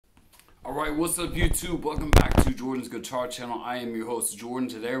Alright, what's up YouTube? Welcome back to Jordan's Guitar Channel. I am your host Jordan.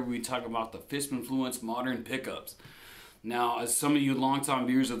 Today we talk about the Fishman Fluence modern pickups. Now, as some of you longtime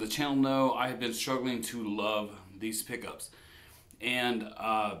viewers of the channel know, I have been struggling to love these pickups. And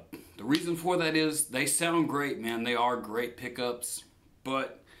the reason for that is they sound great, man. They are great pickups.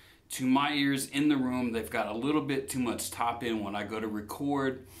 But to my ears in the room, they've got a little bit too much top end. When I go to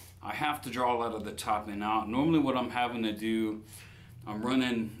record, I have to draw a lot of the top end out. Normally what I'm having to do, I'm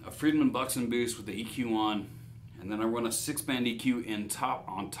running a Fishman Buxton boost with the EQ on, and then I run a 6-band EQ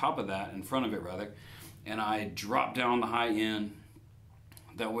on top of that, in front of it rather, and I drop down the high end.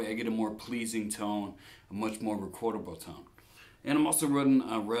 That way I get a more pleasing tone, a much more recordable tone. And I'm also running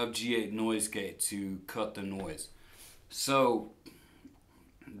a Rev G8 noise gate to cut the noise. So,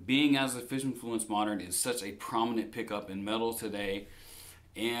 being as a Fishman Fluence Modern is such a prominent pickup in metal today,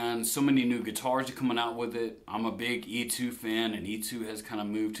 and so many new guitars are coming out with it. I'm a big E2 fan, and E2 has kind of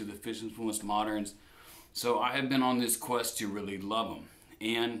moved to the Fishman Fluence Moderns. So I have been on this quest to really love them,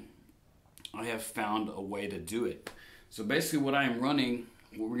 and I have found a way to do it. So basically what I am running,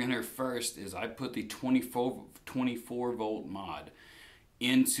 what we're going to hear first is I put the 24 volt mod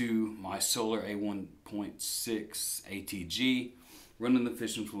into my Solar A1.6 ATG, running the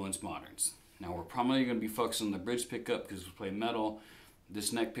Fishman Fluence Moderns. Now we're probably going to be focused on the bridge pickup because we play metal.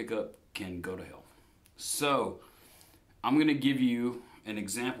 This neck pickup can go to hell. So I'm going to give you an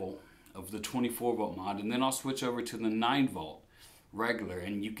example of the 24 volt mod, and then I'll switch over to the 9 volt regular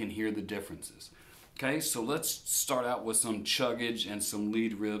and you can hear the differences. Okay, so let's start out with some chuggage and some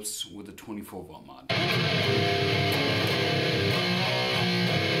lead riffs with the 24 volt mod.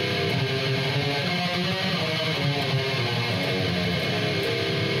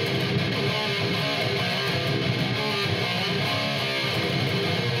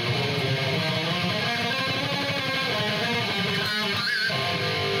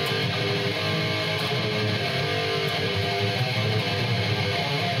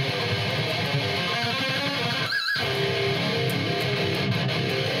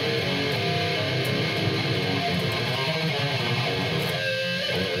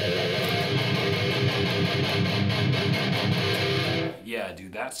 Yeah,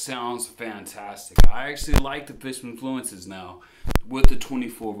 dude, that sounds fantastic. I actually like the Fishman Fluences now with the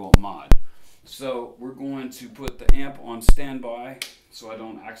 24 volt mod. So we're going to put the amp on standby so I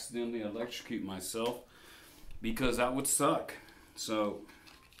don't accidentally electrocute myself, because that would suck. So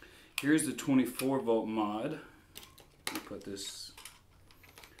here's the 24 volt mod. Let me put this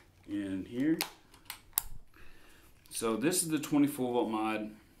in here. So this is the 24 volt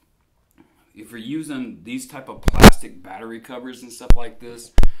mod. If you're using these type of plastic battery covers and stuff like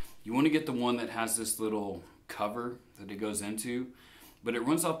this, you want to get the one that has this little cover that it goes into. But it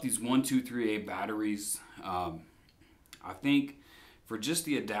runs off these 123A batteries. I think for just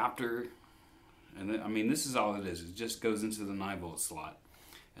the adapter, and I mean this is all it is. It just goes into the 9 volt slot.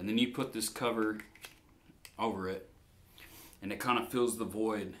 And then you put this cover over it, and it kind of fills the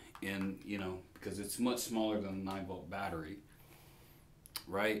void in, because it's much smaller than the 9 volt battery,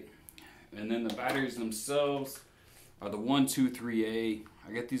 right? And then the batteries themselves are the 123A.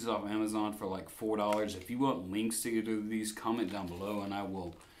 I get these off Amazon for like $4. If you want links to either of these, comment down below and I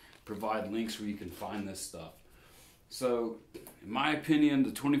will provide links where you can find this stuff. So, in my opinion,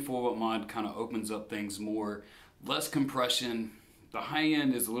 the 24 volt mod kind of opens up things more. Less compression. The high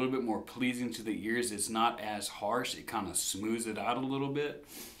end is a little bit more pleasing to the ears. It's not as harsh. It kind of smooths it out a little bit.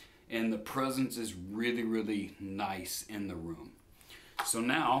 And the presence is really, really nice in the room. So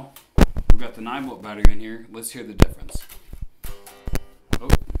now, we've got the 9 volt battery in here. Let's hear the difference. Oh,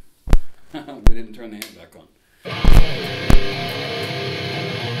 we didn't turn the amp back on.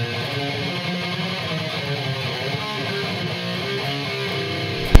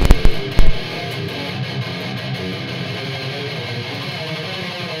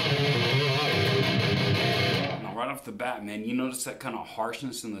 Now right off the bat, man, you notice that kind of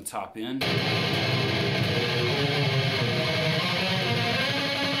harshness in the top end?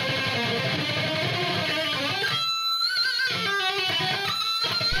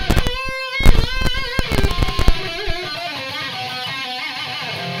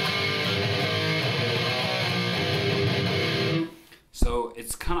 So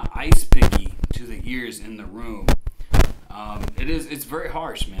it's kind of ice picky to the ears in the room. It's very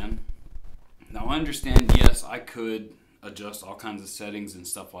harsh, man. Now I understand, yes, I could adjust all kinds of settings and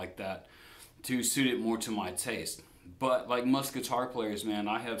stuff like that to suit it more to my taste. But like most guitar players, man,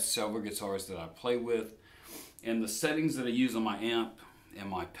 I have several guitars that I play with, and the settings that I use on my amp and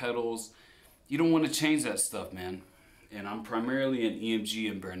my pedals, you don't want to change that stuff, man. And I'm primarily an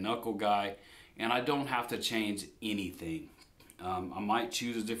EMG and bare knuckle guy, and I don't have to change anything. I might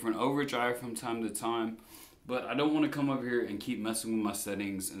choose a different overdrive from time to time, but I don't want to come over here and keep messing with my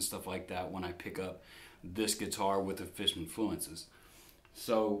settings and stuff like that when I pick up this guitar with the Fishman Fluences.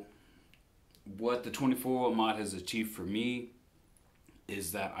 So what the 24-volt mod has achieved for me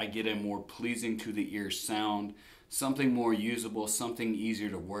is that I get a more pleasing to the ear sound, something more usable, something easier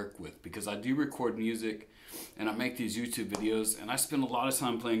to work with, because I do record music and I make these YouTube videos and I spend a lot of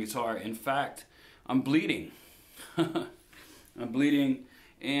time playing guitar. In fact, I'm bleeding. I'm bleeding,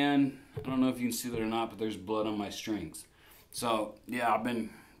 and I don't know if you can see that or not, but there's blood on my strings. So yeah, I've been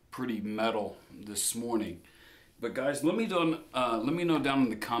pretty metal this morning. But guys, let me know down in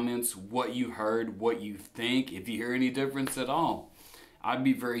the comments what you heard, what you think, if you hear any difference at all. I'd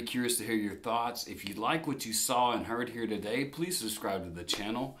be very curious to hear your thoughts. If you like what you saw and heard here today, please subscribe to the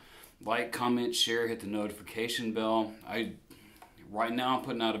channel. Like, comment, share, hit the notification bell. Right now I'm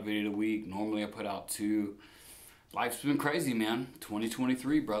putting out a video a week. Normally I put out 2. Life's been crazy, man.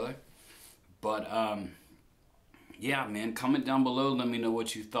 2023, brother. But yeah, man, comment down below. Let me know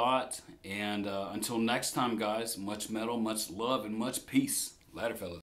what you thought. And until next time, guys, much metal, much love, and much peace. Later, fellas.